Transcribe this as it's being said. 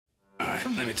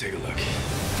from? Let me take a look.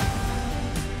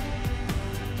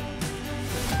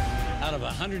 Out of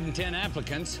 110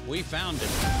 applicants, we found him.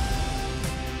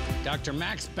 Dr.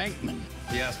 Max Bankman.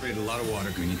 He aspirated a lot of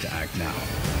water. We need to act now.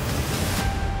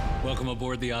 Welcome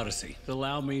aboard the Odyssey.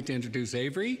 Allow me to introduce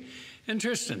Avery and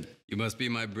Tristan. You must be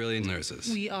my brilliant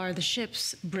nurses. We are the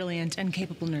ship's brilliant and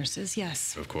capable nurses,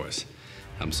 yes. Of course.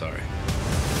 I'm sorry.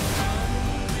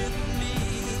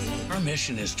 Our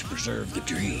mission is to preserve the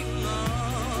dream.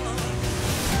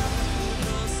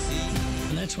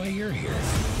 And that's why you're here.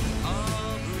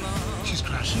 She's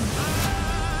crashing.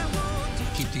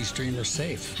 Keep these dreamers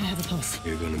safe. I have a pulse.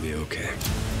 You're gonna be okay.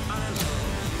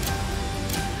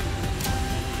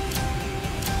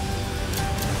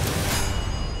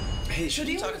 Hey, should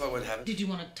we talk about what happened? Did you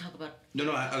want to talk about?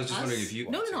 No, I was just wondering if you.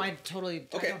 No, I totally.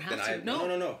 Okay, I don't have then to.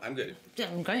 No, I'm good. Yeah,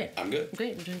 I'm great. I'm good.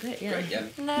 Great, you're doing great. Yeah. Great, yeah.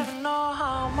 Never know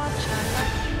how much I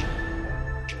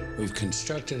love We've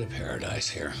constructed a paradise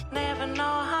here. you. Never know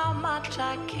how much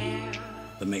I care.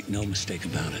 But make no mistake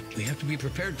about it, we have to be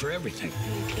prepared for everything.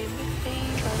 You give me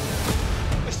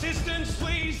fever, Assistance,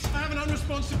 please! I have an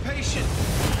unresponsive patient.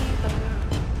 fever,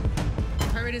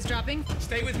 Heart rate is dropping.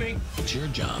 Stay with me. It's your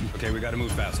job. Okay, we gotta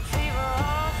move fast. fever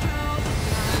all through the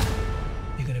night.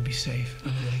 You're gonna be safe.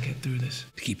 I'm gonna get through this.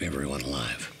 To keep everyone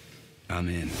alive. I'm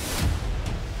in.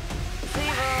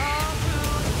 Fever all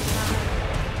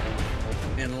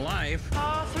through In life, the night.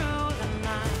 All through the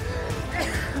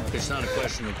night. it's not a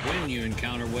question of when you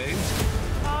encounter waves,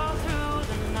 All through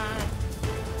the night.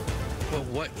 but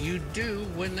what you do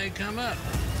when they come up.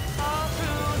 All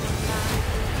through the night.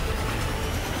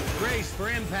 Brace for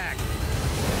impact.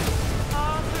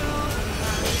 All through the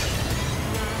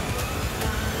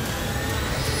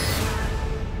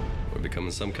night. We're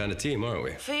becoming some kind of team, aren't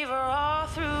we? Fever all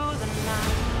through the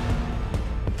night.